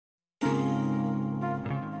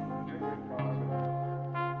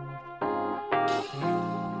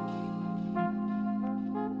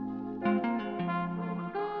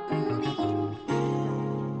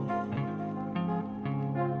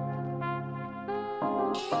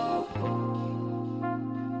So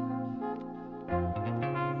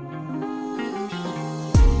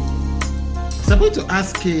I'm going to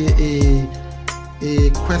ask a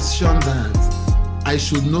question that I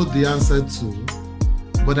should know the answer to,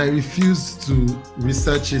 but I refuse to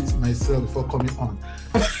research it myself before coming on.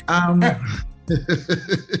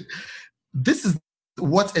 This is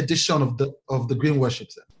what edition of the Green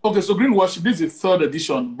Worship, sir? Okay, so Green Worship, this is the 3rd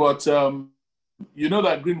edition, but you know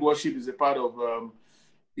that Green Worship is a part of,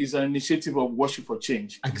 is an initiative of Worship for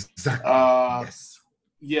Change. Exactly. Yes.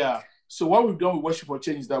 Yeah. So what we've done with Worship for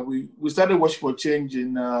Change is that we started Worship for Change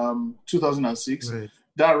in 2006. Right.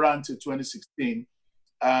 That ran to 2016.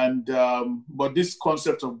 And but this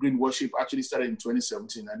concept of green worship actually started in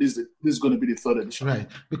 2017, and this is going to be the 3rd edition. Right.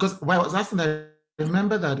 Because while I was asking, I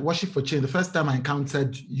remember that Worship for Change, the first time I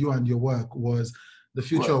encountered you and your work was the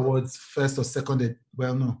Future Awards first or second,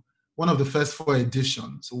 one of the first 4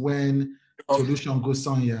 editions when Solution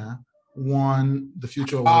Gosonya won the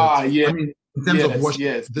Future Awards. Yeah. I mean, in terms of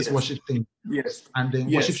worship, worship thing. Yes. And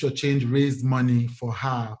then Worship for Change raised money for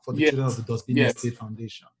her, for the children of the Dosbini State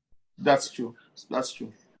Foundation. That's true.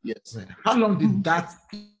 Yes. Right. How long did that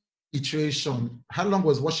iteration, how long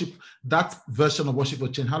was that version of Worship for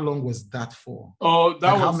Change, how long was that for? Oh,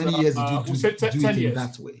 that was... How many years did you do it in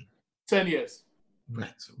that way? 10 years.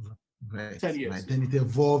 Right. 10 years. Right. Then it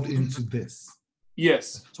evolved into this.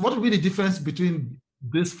 Yes. So what would be the difference between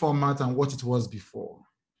this format and what it was before?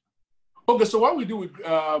 Okay, so what we do with,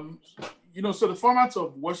 so the format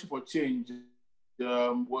of Worship for Change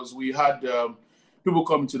was we had people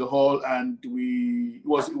come to the hall, and it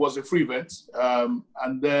was a free event,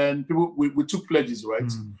 and then we took pledges,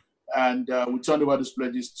 right? And we turned over those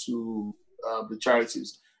pledges to the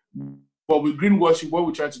charities. But with Green Worship, what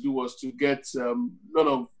we tried to do was to get a lot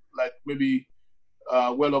of maybe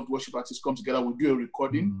well-loved worship artists come together. We do a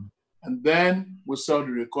recording, and then we sell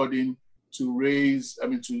the recording to raise,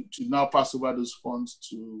 to now pass over those funds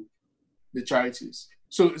to the charities.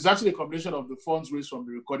 So it's actually a combination of the funds raised from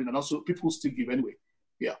the recording, and also people still give anyway.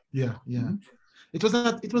 Yeah. Mm-hmm. It was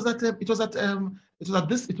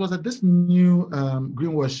at this new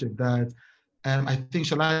Green Worship that I think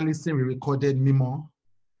Shola Allyson recorded Mimo.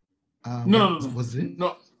 No. Was it?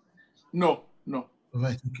 No.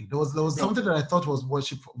 Right. Okay. There was something that I thought was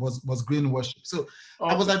worship was Green Worship. So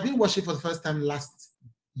I was at Green Worship for the first time last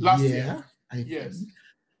year.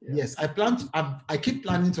 Yes. I keep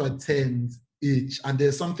planning to attend each, and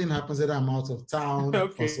there's something happens that I'm out of town or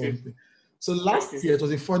something. So last year it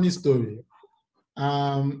was a funny story.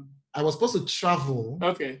 I was supposed to travel.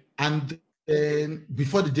 Okay. And then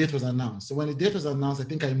before the date was announced. So when the date was announced, I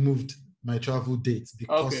think I moved my travel date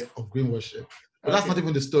because of Green Worship. But that's not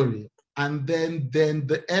even the story. And then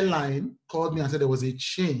the airline called me and said there was a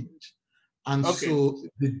change. And so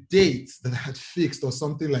the date that I had fixed or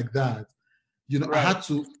something like that, I had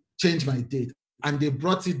to change my date. And they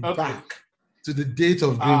brought it back to the date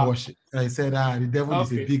of Green Worship. I said, the devil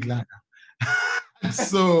is a big liar.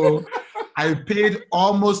 So I paid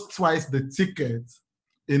almost twice the ticket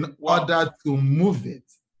in order to move it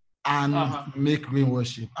and make Green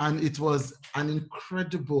Worship. And it was an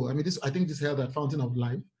incredible, I think this held at Fountain of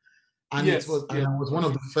Life. And I was one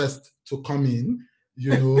of the first to come in,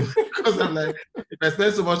 because I'm like, if I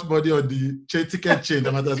spend so much money on the ticket change,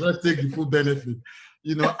 I might as well take the full benefit,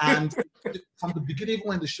 and from the beginning,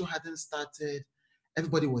 when the show hadn't started,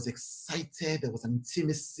 everybody was excited. There was an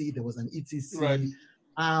intimacy, there was an etc. Right.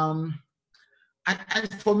 And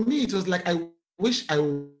for me, it was like, I wish I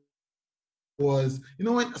was,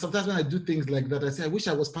 sometimes when I do things like that, I say, I wish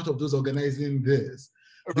I was part of those organizing this.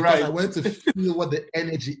 Because I went to feel what the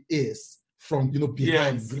energy is from,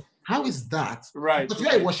 behind. Yes. How is that? Right. Because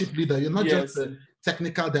you're a worship leader. You're not just a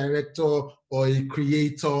technical director or a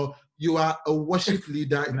creator. You are a worship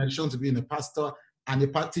leader in addition to being a pastor and a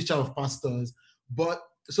teacher of pastors. But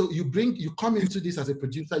so you come into this as a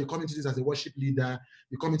producer, you come into this as a worship leader,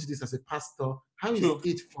 you come into this as a pastor. How is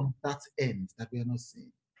it from that end that we are not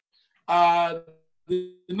seeing?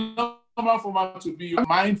 The normal format to be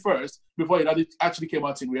mine first before it actually came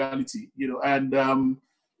out in reality, and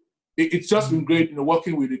it's just been great,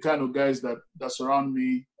 working with the kind of guys that surround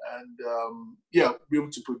me and be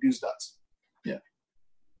able to produce that. Yeah.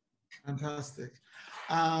 Fantastic.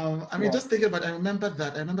 Just thinking about, I remember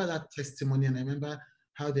that testimony, and I remember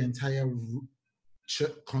how the entire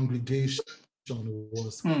church congregation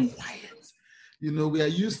was quiet. We are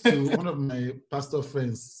used to, one of my pastor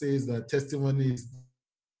friends says that testimony is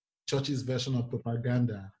church's version of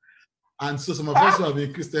propaganda. And so some of us who have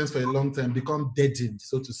been Christians for a long time become deadened,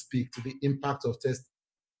 so to speak, to the impact of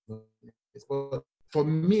testimony. But for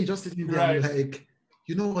me, just sitting there, I'm like,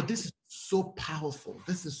 you know what, this is so powerful.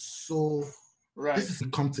 This is so, this is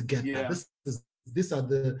come together. Yeah. These are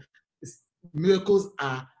miracles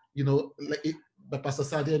are, you know, like Pastor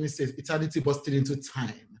Sadiani says, eternity busted into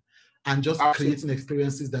time and just creating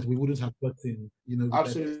experiences that we wouldn't have gotten, you know.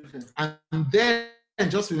 Absolutely. And then I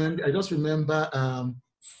just remember,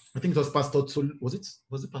 I think it was Pastor Tolu, was it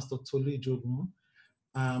Pastor Tolu Ijogun?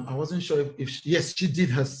 I wasn't sure if yes, she did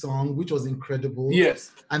her song, which was incredible.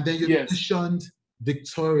 Yes. And then you mentioned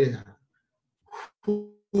Victoria.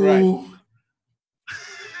 Right.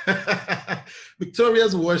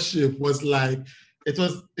 Victoria's worship was like, it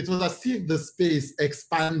was as if the space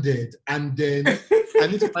expanded and then I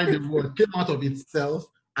need to find the word, came out of itself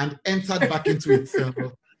and entered back into itself.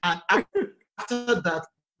 And after that,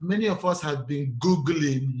 many of us have been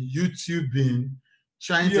Googling, YouTubing,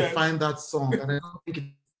 trying to find that song. And I don't think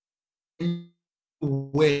it's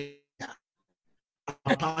anywhere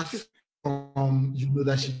apart from, you know,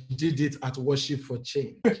 that she did it at Worship for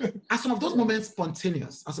Change. Are some of those moments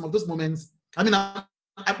spontaneous? Are some of those moments, I mean,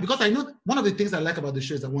 because I know one of the things I like about the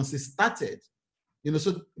show is that once it started, you know,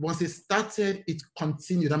 so once it started, it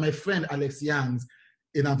continued. And my friend Alex Youngs,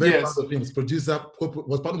 in a very proud of him, producer,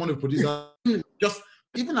 was part of one of the producers, just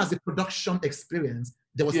even as a production experience,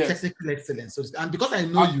 there was technical excellence. So, and because I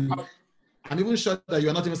know you, I'm even sure that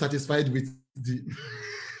you're not even satisfied with the...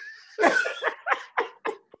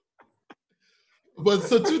 But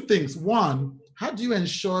so two things. One, how do you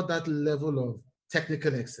ensure that level of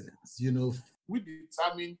technical excellence? You know, we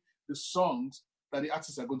determine the songs that the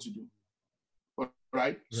artists are going to do.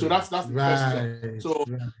 Right? So that's the first step.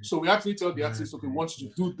 So we actually tell the artist, okay, we want you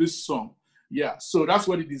to do this song. Yeah. So that's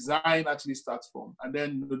where the design actually starts from. And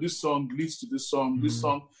then, you know, this song leads to this song, this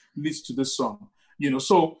song leads to this song. You know,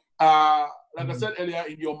 so like I said earlier,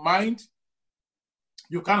 in your mind,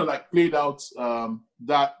 you kind of like played out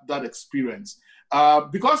that experience.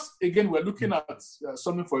 Because again, we're looking at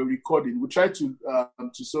something for a recording. We try to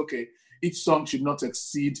say, okay, each song should not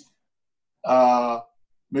exceed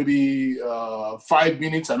maybe 5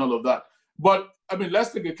 minutes and all of that. But I mean,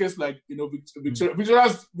 let's take a case like, you know,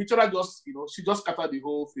 Victoria just, you know, she just scattered the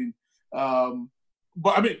whole thing.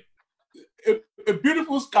 But I mean, a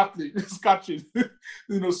beautiful scattering,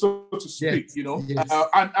 you know, so to speak, you know.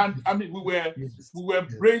 And I mean, we were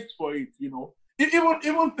braced for it, you know.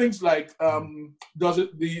 Even things like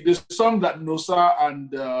the song that Nosa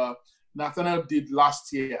and Nathaniel did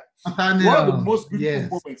last year. One of the most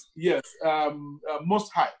beautiful moments,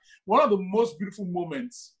 Most High. One of the most beautiful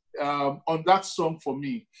moments on that song for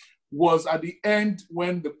me was at the end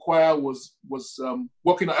when the choir was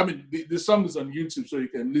working. I mean, the song is on YouTube, so you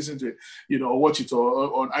can listen to it, you know, or watch it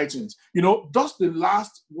or on iTunes. You know, just the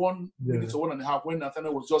last 1 minute or 1.5 when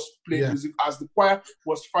Nathaniel was just playing music as the choir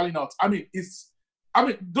was falling out. I mean,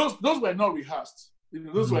 those were not rehearsed. You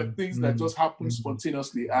know, those were things that just happened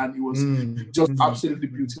spontaneously, and it was just absolutely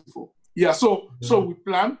beautiful. Yeah, so we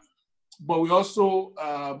plan, but we also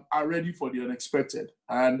are ready for the unexpected,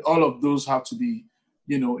 and all of those have to be,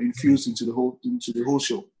 you know, infused into the whole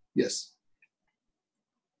show. Yes.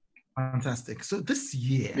 Fantastic. So this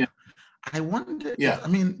year, I wonder. I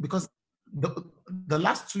mean, because the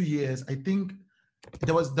last 2 years, I think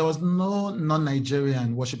there was no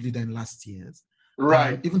non-Nigerian worship leader in last year's.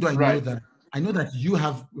 Right. Even though I know that you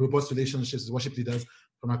have robust relationships with worship leaders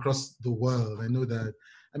from across the world. I know that.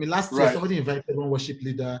 I mean, last year, somebody invited one worship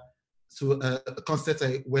leader to a concert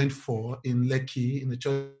I went for in Lekki, in the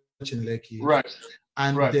church in Lekki. Right.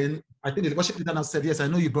 And then I think the worship leader now said, yes, I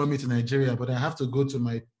know you brought me to Nigeria, but I have to go to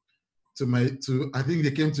I think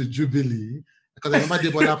they came to Jubilee, because I remember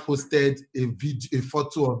Debola posted a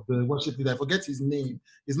photo of the worship leader. I forget his name.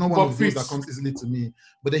 He's not one of those that comes easily to me.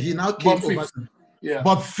 But then he now came over to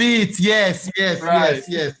Bob Fit, yes, Bob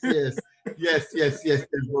Fit.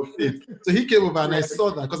 So he came over and I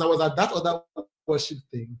saw that because I was at that other worship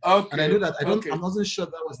thing. Okay. And I know that I wasn't sure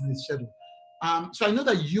that was in his schedule. So I know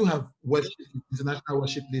that you have worshiped international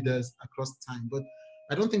worship leaders across time, but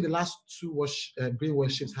I don't think the last two Green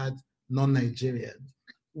worships had non-Nigerian.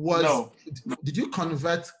 Did you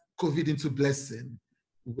convert COVID into blessing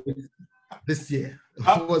this year?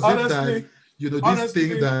 Was it that, you know, this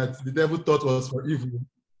thing that the devil thought was for evil?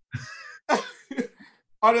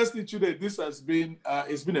 Honestly, today this has been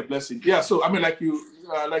it's been a blessing. Yeah. So I mean, like you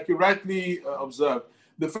rightly observed,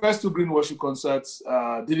 the first two Green worship concerts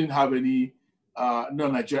didn't have any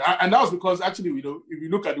non-Nigerian, and that was because actually, you know, if you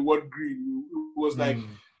look at the word green, it was like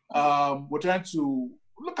we're trying to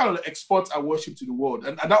look at export our worship to the world,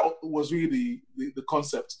 and that was really the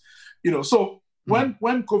concept, you know. So when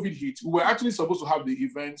COVID hit, we were actually supposed to have the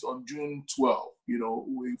event on June 12th.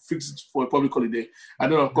 We fixed it for a public holiday.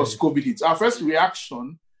 And then, of course, COVID hit. Our first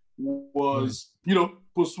reaction was,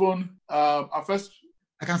 postpone. Our first...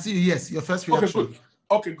 I can see you, yes. Your first reaction.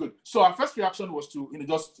 Okay, good. So our first reaction was to,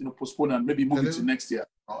 just postpone and maybe move it to next year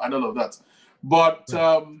and all of that. But,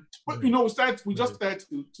 we just started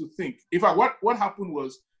to think. In fact, what happened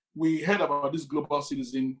was, we heard about this Global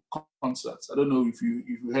Citizen concerts. I don't know if you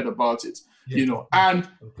heard about it, and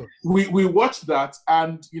we watched that,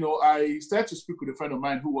 and I started to speak with a friend of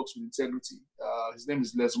mine who works with Integrity. His name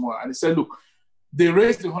is Les Moore, and he said, look, they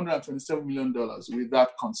raised $127 million with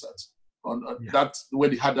that concert that when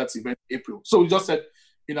they had that event in April. So we just said,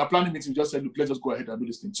 in our planning meeting, we just said, look, let's just go ahead and do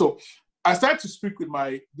this thing. So I started to speak with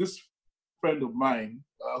this friend of mine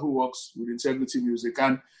who works with Integrity Music,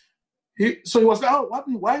 and he was like, oh,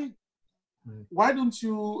 why don't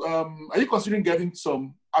you, are you considering getting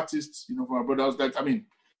some artists, from our brothers? That,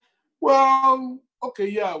 well, okay,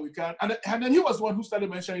 yeah, we can. And then he was the one who started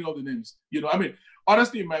mentioning all the names.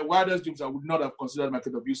 Honestly, in my wildest dreams, I would not have considered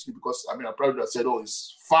Michael W. because, I probably would have said, oh,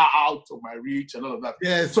 it's far out of my reach and all of that.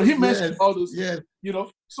 Yes. So he mentioned all those,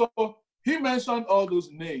 so he mentioned all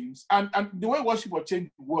those names. And the way Worship for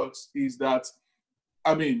Change works is that,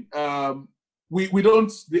 we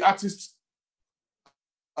don't, the artists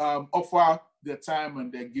offer their time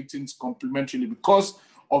and their giftings complimentarily because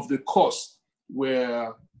of the cause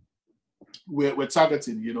we're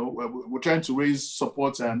targeting. We're trying to raise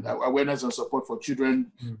support and awareness and support for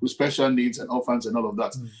children with special needs and orphans and all of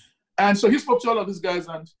that. And so he spoke to all of these guys,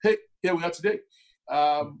 and hey, here we are today.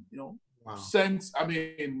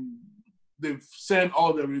 They've sent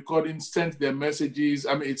all the recordings, sent their messages.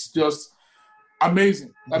 It's just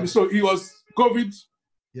amazing. So it was COVID.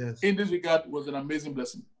 Yes. In this regard, was an amazing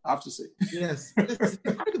blessing, I have to say. Yes, it's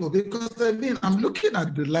incredible because I'm looking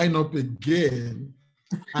at the lineup again,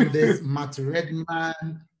 and there's Matt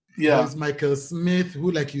Redman, there's Michael Smith,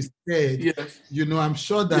 who, like you said, I'm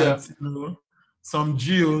sure that some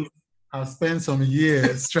Jews have spent some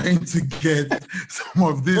years trying to get some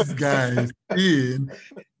of these guys in,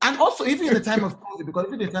 and also even in the time of COVID, because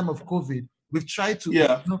even in the time of COVID, we've tried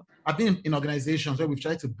to. I've been in organizations where we've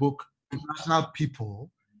tried to book international people.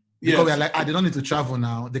 Because we're like, they don't need to travel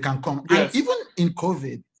now. They can come. Yes. And even in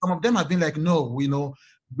COVID, some of them have been like, no, we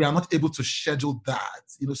are not able to schedule that.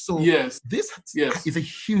 So this is a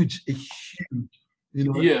huge,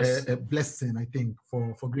 a blessing, I think,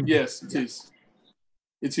 for Green. Yes, it is.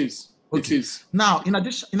 It is. Okay. It is. Now, in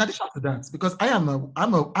addition to that, because I'm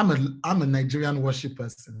a Nigerian worship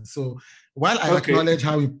person. So while I acknowledge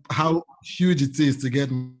how huge it is to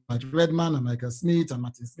get Matt Redman and Michael Smith and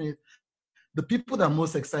Martin Smith, the people that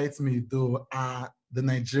most excite me, though, are the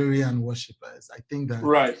Nigerian worshippers. I think that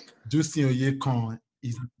Dusin Oyekan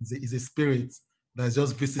is a spirit that's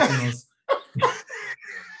just visiting us.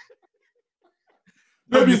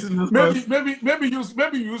 maybe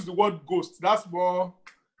use the word ghost. That's more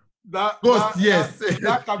ghost. Yes,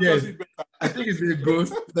 that captures it better. I think it's a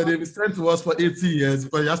ghost that they've been sent to us for 80 years,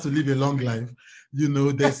 but he has to live a long life.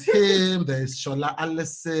 There's him. There's Shola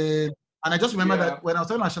Allison. And I just remember that when I was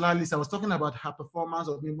talking about Shola Alice, I was talking about her performance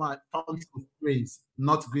of Mimo at Fountain of Praise,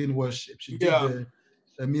 not Green Worship. She did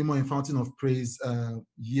the Mimo in Fountain of Praise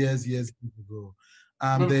years ago.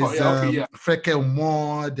 There's Freke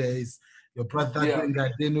Moore, there's your brother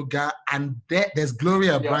Gbenga Denuga, and there's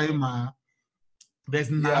Gloria Brahima,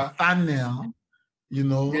 there's Nathaniel,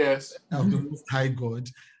 of the Most High God,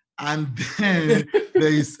 and then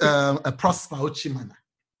there is a Prosper Ochimana.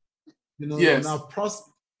 Now Prosper.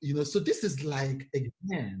 So this is like,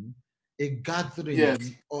 again, a gathering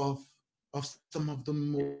of some of the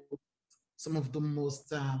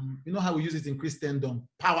most how we use it in Christendom,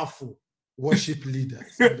 powerful worship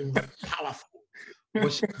leaders, the most powerful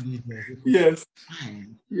worship leaders. Yes.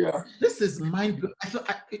 Fine. Yeah. This is mind-blowing.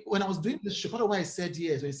 When I was doing this show, part of why I said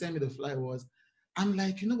yes when you sent me the flyer was, I'm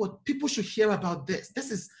like, you know what? People should hear about this. This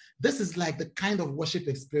is like the kind of worship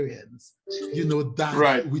experience,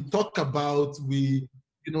 that we talk about.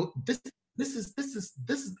 This is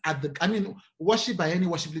at the. Worship by any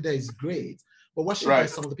worship leader is great, but worship by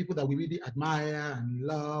some of the people that we really admire and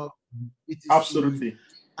love. Absolutely.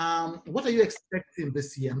 What are you expecting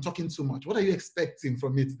this year? I'm talking too much. What are you expecting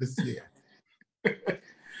from it this year?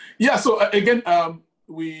 So again,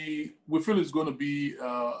 we feel it's going to be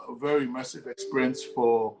a very immersive experience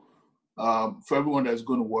for everyone that's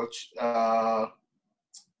going to watch.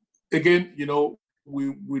 Again,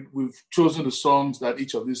 we've chosen the songs that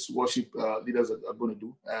each of these worship leaders are going to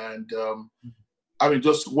do, and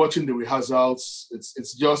just watching the rehearsals,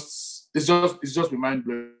 it's just been mind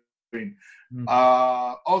blowing.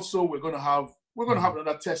 Also, we're going to have we're going to have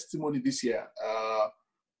another testimony this year,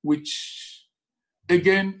 which,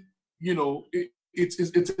 again, you know,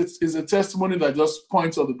 it's a testimony that just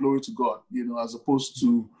points all the glory to God, you know, as opposed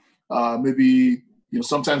to maybe, you know,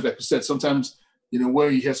 sometimes, like you said, sometimes, you know,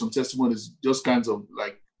 when you hear some testimonies, just kinds of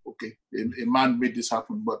like, okay, a man made this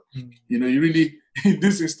happen. But, you know, you really, in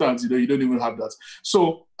this instance, you know, you don't even have that.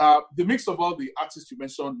 So the mix of all the artists you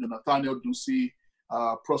mentioned, you know, Nathaniel Ducey,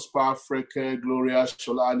 Prosper, Freke, Gloria,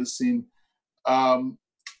 Shola Allison,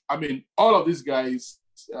 I mean, all of these guys,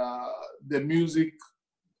 the music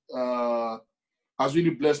has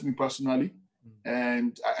really blessed me personally.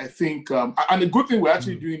 And I think, and the good thing we're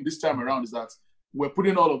actually doing this time around is that we're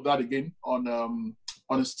putting all of that again on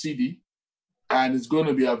a CD, and it's going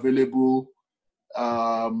to be available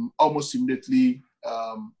almost immediately,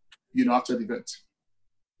 you know, after the event.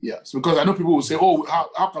 Yes, because I know people will say, "Oh,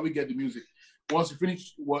 how can we get the music?" Once you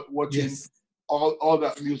finish watching, yes, all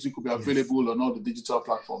that music will be available, yes, on all the digital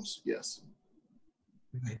platforms. Yes.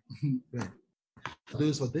 Right. Right.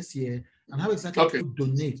 Those for this year, and how exactly to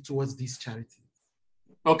donate towards these charities?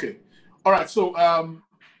 Okay. All right. So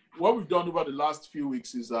what we've done over the last few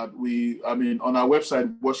weeks is that on our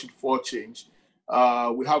website, Worship for Change,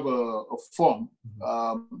 we have a form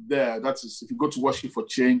there. That is, if you go to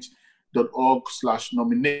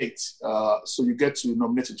worshipforchange.org/nominate, so you get to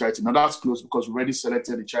nominate a charity. Now that's closed because we already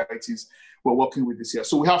selected the charities we're working with this year.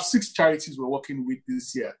 So we have 6 charities we're working with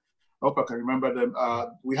this year. I hope I can remember them.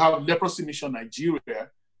 We have Leprosy Mission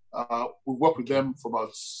Nigeria. We've worked with them for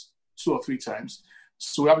about 2 or 3 times.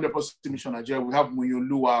 So we have Leprosy Mission Nigeria. We have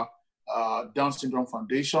Muyolua Down Syndrome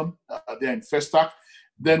Foundation. They're in Festac.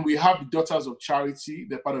 Then we have the Daughters of Charity.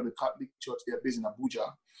 They're part of the Catholic Church. They're based in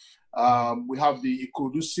Abuja. We have the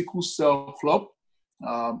Ikorodu Sickle Cell Club,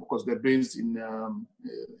 because they're based in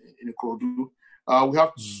Ikorodu. We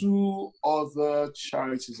have 2 other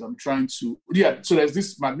charities. So there's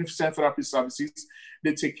this Magnificent Therapy Services.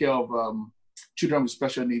 They take care of children with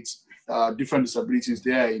special needs, different disabilities.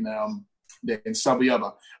 They're in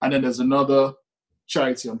Sabayaba. And then there's another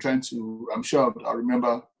charity I'm sure I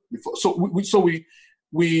remember before. So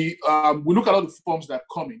we look at all the forms that are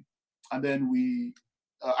coming, and then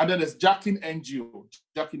and then there's Jacqueline NGO,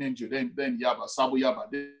 then Yaba, Sabo Yaba.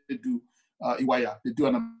 They do Iwaya. They do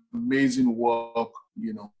an amazing work,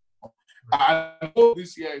 you know. And all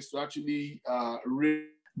this year is to actually read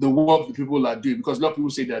the work the people are doing, because a lot of people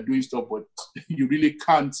say they're doing stuff, but you really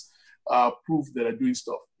can't prove that they're doing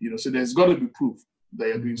stuff, you know. So there's got to be proof that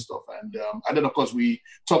you're doing stuff. And then, of course, we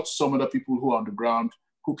talk to some other people who are on the ground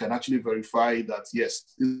who can actually verify that,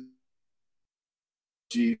 yes,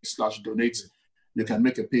 /donate, you can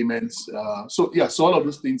make a payment. So all of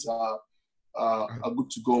those things are good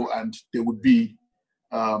to go, and they would be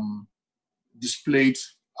displayed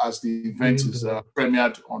as the event is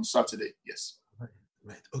premiered on Saturday. Yes.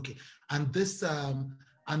 Right. Okay. And this and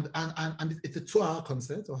it's a 2-hour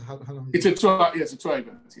concert, or how long? It's a 2-hour. Yes, a 2-hour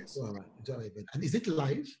event. Yes. 2-hour event. And is it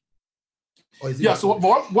live? Or is it? Yeah. So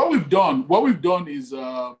what we've done is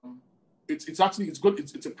it's good.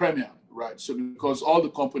 It's a premiere, right? So because all the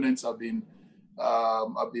components have been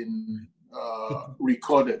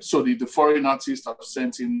recorded. So the foreign artists have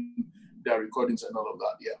sent in their recordings and all of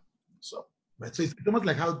that. Yeah. So. Right. So it's almost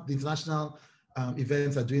like how the international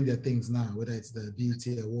events are doing their things now, whether it's the BET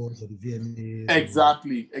Awards or the VMAs.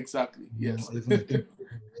 Exactly. Yes.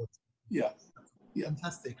 Yeah.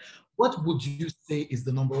 Fantastic. What would you say is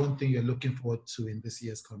the number one thing you're looking forward to in this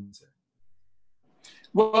year's concert?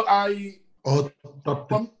 Well, or top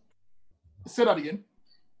 3. Say that again.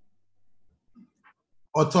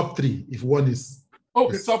 Or top 3, if one is.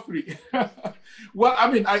 Okay, top 3. Well,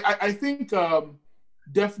 I mean, I think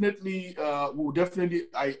definitely, we'll definitely,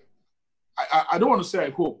 I don't want to say I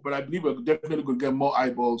hope, but I believe we're definitely going to get more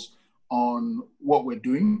eyeballs on what we're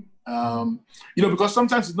doing. You know, because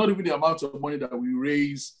sometimes it's not even the amount of money that we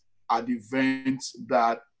raise at the event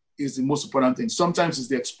that is the most important thing. Sometimes it's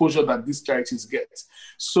the exposure that these charities get.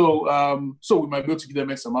 So we might be able to give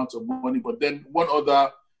them X amount of money, but then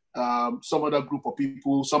some other group of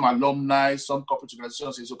people, some alumni, some corporate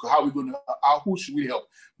organizations says, okay, who should we help?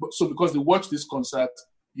 But so because they watch this concert,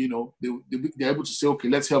 you know, they're able to say, okay,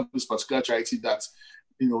 let's help this particular charity that,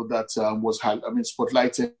 you know, that was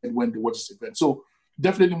spotlighted when they watch this event. So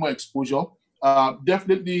definitely more exposure.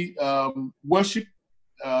 Definitely worship.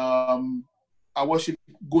 Our worship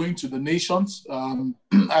going to the nations. And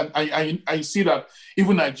I see that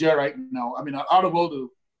even Nigeria right now, I mean, out of all the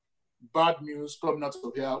bad news coming out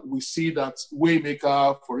of here, we see that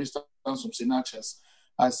Waymaker, for instance, from Sinach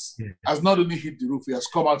has not only hit the roof, he has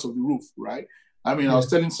come out of the roof, right? I mean, I was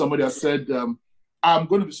telling somebody, I said, I'm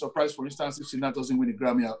going to be surprised, for instance, if Sinach doesn't win a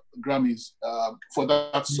Grammys for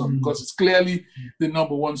that song, because it's clearly the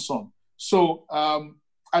number one song. So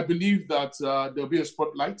I believe that there'll be a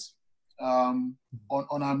spotlight on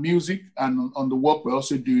our music and on the work we're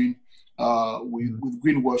also doing with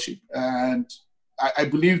Green Worship. And I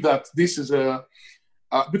believe that this is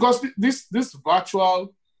because this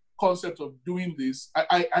virtual concept of doing this,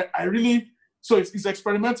 I really, so it's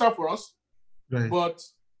experimental for us, right. But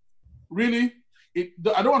really,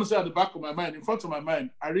 I don't want to say at the back of my mind, in front of my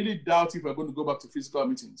mind, I really doubt if we're going to go back to physical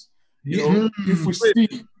meetings. You know, if we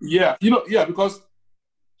see, because,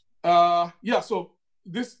 so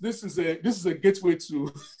this is a gateway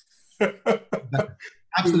to.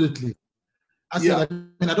 Absolutely. I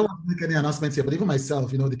mean, I don't want to make any announcements here, but even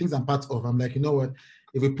myself, the things I'm part of, I'm like, you know what,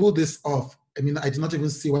 if we pull this off, I mean, I do not even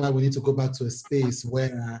see why we need to go back to a space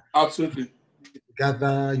where absolutely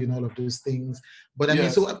gather, all of those things. But I mean,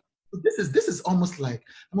 so this is almost like,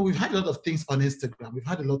 I mean, we've had a lot of things on Instagram. We've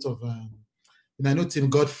had a lot of, I know Tim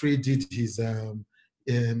Godfrey did his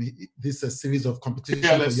this series of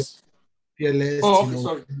competitions. Fearless. Oh,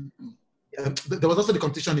 sorry. There was also the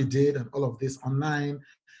competition he did and all of this online.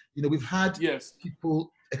 We've had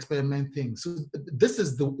people experimenting. So this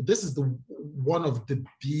is the one of the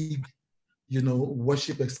big,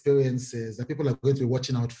 worship experiences that people are going to be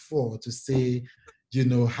watching out for to say,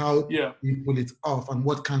 how we pull it off and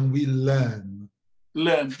what can we learn.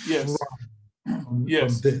 From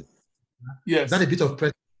this. Yes. Is that a bit of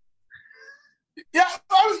pressure? Yeah,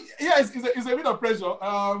 it's a bit of pressure.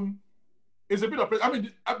 It's a bit of pressure. I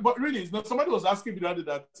mean, but really, it's not. Somebody was asking me the other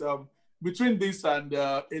day that between this and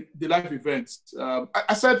the live events,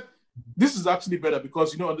 I said this is actually better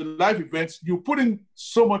because on the live events you put in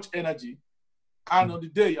so much energy, and on the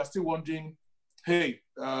day you're still wondering, hey,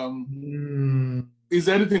 is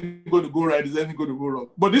anything going to go right? Is anything going to go wrong?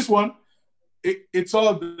 But this one, it's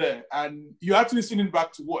all there, and you're actually sitting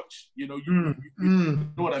back to watch. You know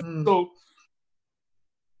what I mean. So,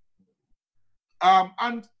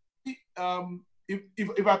 and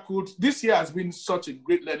if I could, this year has been such a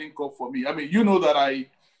great learning curve for me. I mean, that I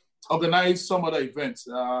organize some other events.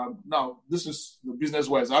 Now, this is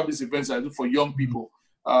business-wise. I have these events I do for young people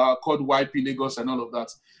called YP Lagos and all of that.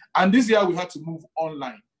 And this year we had to move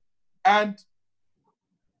online. And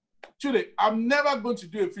truly, I'm never going to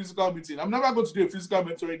do a physical meeting. I'm never going to do a physical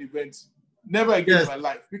mentoring event. Never again in my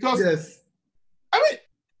life. Because, I mean,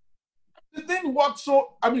 the thing worked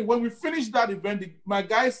so, I mean, when we finished that event, my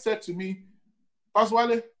guy said to me, Pastor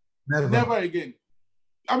Wale, never again.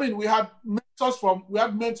 I mean, we had mentors from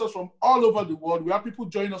all over the world. We had people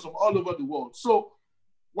joining us from all over the world. So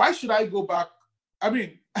why should I go back? I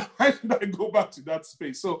mean, why should I go back to that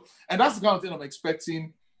space? So, and that's the kind of thing I'm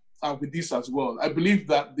expecting with this as well. I believe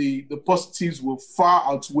that the positives will far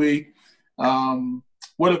outweigh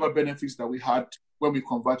whatever benefits that we had when we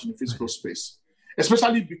converge in the physical space,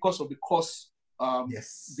 especially because of the cost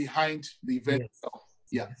behind the event.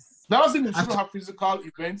 That doesn't mean we shouldn't have physical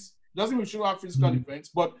events. Doesn't mean we shouldn't have physical events,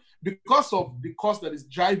 but because of the cost that is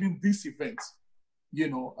driving this event,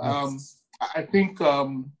 I think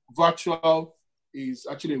virtual is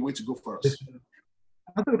actually a way to go for us.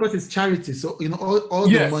 Also because it's charity, so all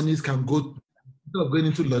the monies can go, instead of going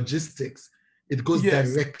into logistics, it goes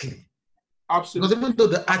directly. Absolutely. Because even though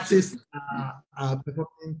the artists are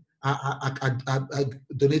performing, are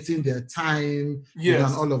donating their time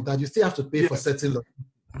and all of that, you still have to pay for certain logistics.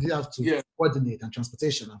 You have to coordinate and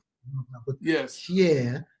transportation. But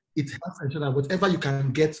here, it helps ensure that whatever you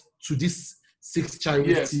can get to these 6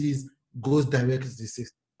 charities goes directly to the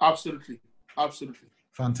 6. Absolutely.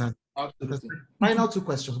 Fantastic. Absolutely. Final 2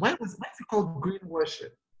 questions. Why is it called Green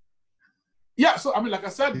Worship? Yeah, so I mean, like I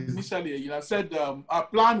said initially, I said our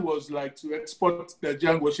plan was like to export the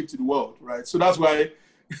Nigerian worship to the world, right? So that's why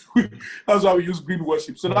we use Green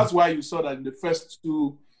Worship. So that's why you saw that in the first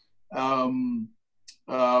 2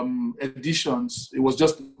 editions, it was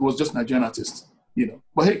just Nigerian artists,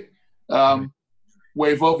 But hey,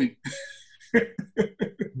 we're evolving.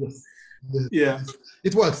 Yes.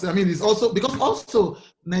 It works. I mean, it's also because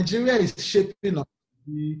Nigeria is shaping up.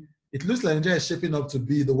 It looks like Nigeria is shaping up to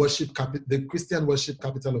be the Christian worship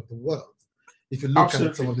capital of the world. If you look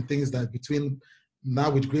at some of the things that between now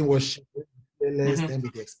with Green Worship, then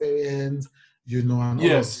with the experience, and all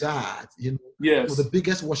of that, one of the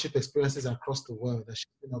biggest worship experiences across the world are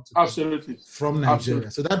shaping up to be from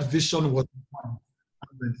Nigeria. So that vision was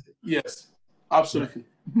absolutely.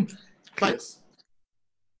 Yes.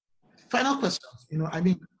 Final questions. I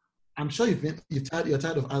mean, I'm sure you're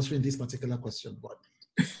tired of answering this particular question, but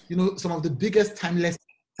some of the biggest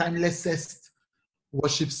timelessest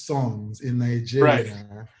worship songs in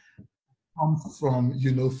Nigeria come from,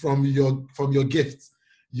 from your gifts,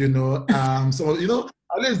 So,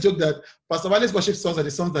 I always joke that Pastor Wale's worship songs are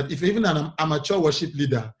the songs that if even an amateur worship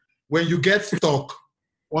leader, when you get stuck,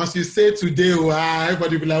 once you say today,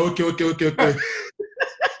 everybody will be like, okay.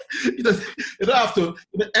 You don't have to,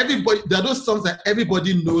 everybody, there are those songs that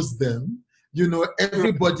everybody knows them,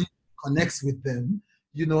 everybody connects with them,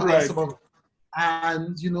 right.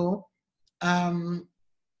 and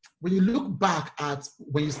when you look back at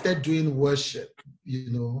when you start doing worship,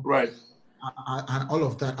 right, and all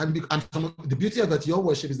of that, and the beauty of that, your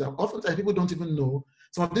worship is that oftentimes people don't even know.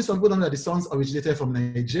 Some of these songs, people don't know that the songs originated from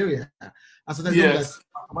Nigeria, and sometimes yes.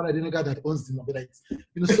 I didn't know that owns the Nobelites.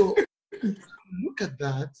 So look at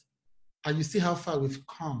that, and you see how far we've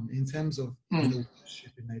come in terms of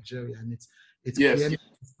worship in Nigeria, and it's clearly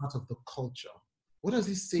part of the culture. What does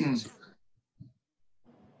this say to you?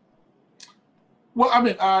 Well, I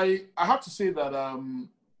mean, I have to say that I'm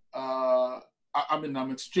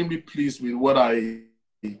extremely pleased with what I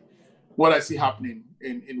see happening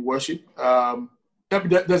in worship.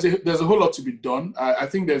 There's a whole lot to be done. I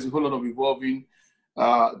think there's a whole lot of evolving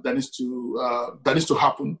that needs to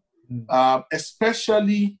happen,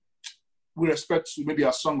 especially with respect to maybe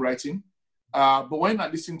our songwriting. But when I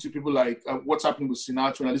listen to people like what's happening with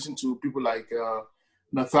Sinatra, when I listen to people like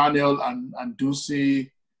Nathaniel and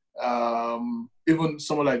Ducey, even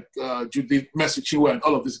someone like Judith Mercy Chinwe and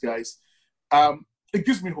all of these guys, it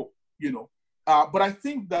gives me hope, But I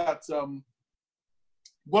think that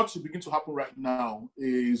what should begin to happen right now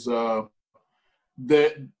is like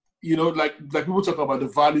people talk about the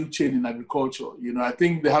value chain in agriculture. I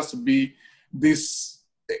think there has to be this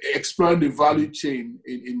exploring the value chain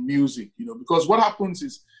in music, because what happens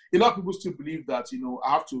is a lot of people still believe that,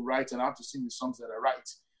 I have to write and I have to sing the songs that I write.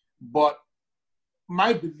 But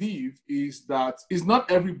my belief is that it's not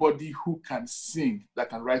everybody who can sing that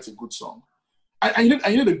can write a good song. I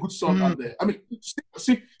need a good song out there. I mean,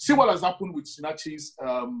 see what has happened with Sinachi's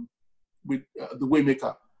with The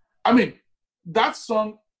Waymaker. I mean, that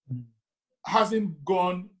song hasn't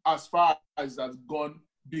gone as far as that's gone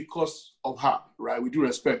because of her, right? With due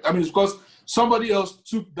respect. I mean, it's because somebody else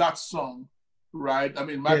took that song, right? I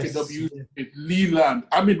mean, Michael W. Smith, Leland.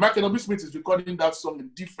 I mean, Michael W. Smith is recording that song in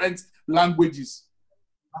different languages.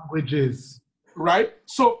 Right?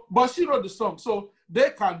 So, but she wrote the song. So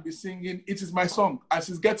they can be singing, "It is my song," and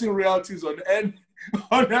she's getting royalties on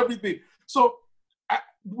everything. So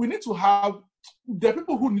we need to have, there are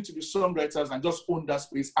people who need to be songwriters and just own that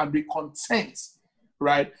space and be content,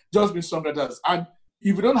 right? Just be songwriters. And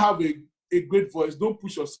if you don't have a great voice, don't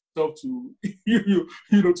push yourself to,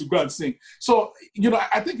 to go and sing. So,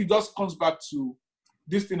 I think it just comes back to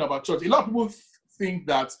this thing about church. A lot of people think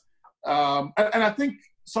that, and I think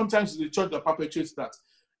sometimes it's the church that perpetuates that.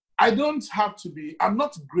 I'm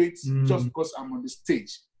not great just because I'm on the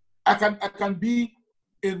stage. I can be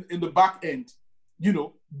in the back end,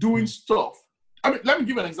 doing stuff. I mean, let me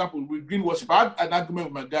give you an example with Green Worship. I had an argument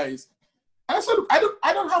with my guys, and I said, "Look, I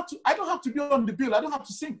don't have to be on the bill. I don't have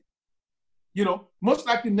to sing. Most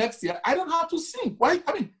likely next year, I don't have to sing. Why?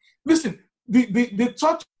 I mean, listen, the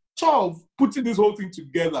touch of putting this whole thing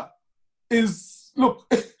together is, look,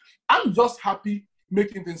 I'm just happy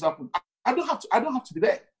making things happen. I don't have to be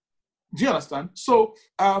there. Do you understand? So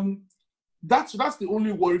that's the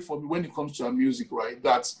only worry for me when it comes to our music, right?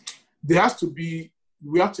 That we have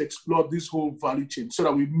to explore this whole value chain so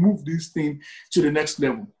that we move this thing to the next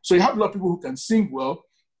level. So you have a lot of people who can sing well,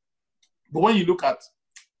 but when you look at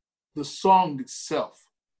the song itself,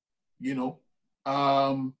 it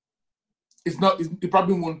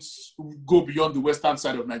probably won't go beyond the western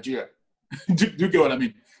side of Nigeria. Do you get what I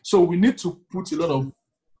mean? So we need to put a lot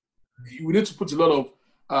of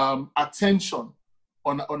attention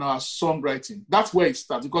on our songwriting. That's where it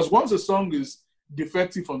starts, because once a song is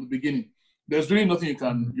defective from the beginning, there's really nothing you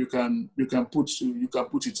can put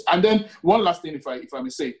it. And then one last thing, if I may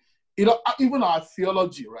say, even our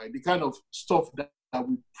theology, right, the kind of stuff that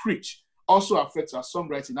we preach also affects our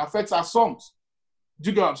songwriting, affects our songs. Do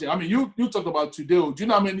you get what I'm saying? I mean, you talk about today. Do you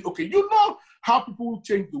know how many? Okay, you know how people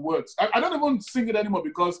change the words. I don't even sing it anymore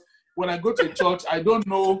because when I go to a church, I don't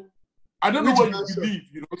know what you believe,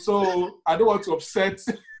 so I don't want to upset.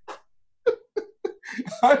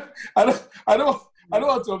 I don't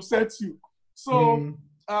want to upset you. So,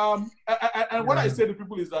 and what I say to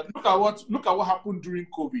people is that look at what happened during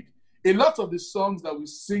COVID. A lot of the songs that we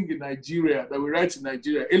sing in Nigeria, that we write in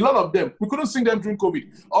Nigeria, a lot of them, we couldn't sing them during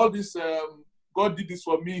COVID. All this, God did this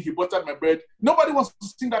for me, He buttered my bread. Nobody wants to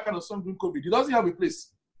sing that kind of song during COVID. It doesn't have a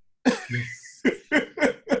place.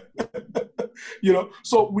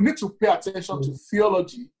 So we need to pay attention to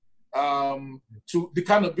theology, to the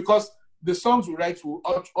kind of, because the songs we write will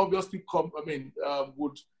obviously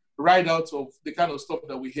would ride out of the kind of stuff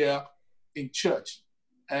that we hear in church.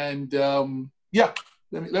 And yeah,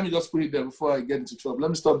 let me just put it there before I get into trouble.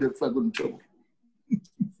 Let me stop there before I go into trouble.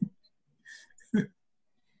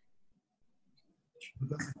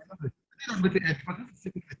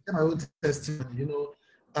 My own testimony, you know,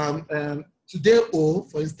 today,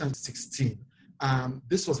 for instance, 16.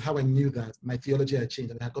 This was how I knew that my theology had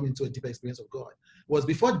changed and I had come into a deeper experience of God. Was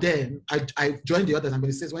before then, I joined the others, and when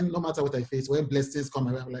it says, no matter what I face, when blessings come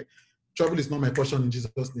around, I'm like, trouble is not my portion in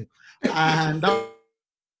Jesus' name. And that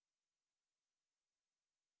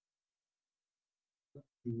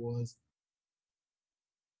was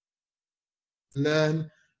learn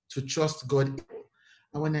to trust God.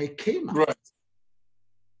 And when I came out, right.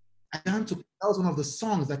 that was one of the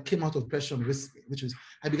songs that came out of Depression Risk, which was,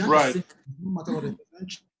 I began right. to sing, no matter what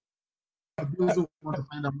I also want to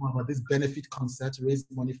find out more about this benefit concert, raise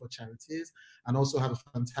money for charities, and also have a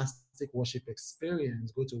fantastic worship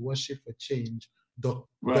experience. Go to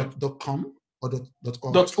worshipforchange.com or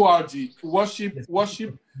 .org. .org.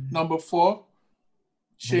 Worship number 4,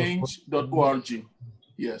 change.org.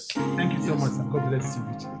 Yes. Thank you so much, and God bless you.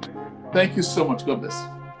 Thank you so much. God bless.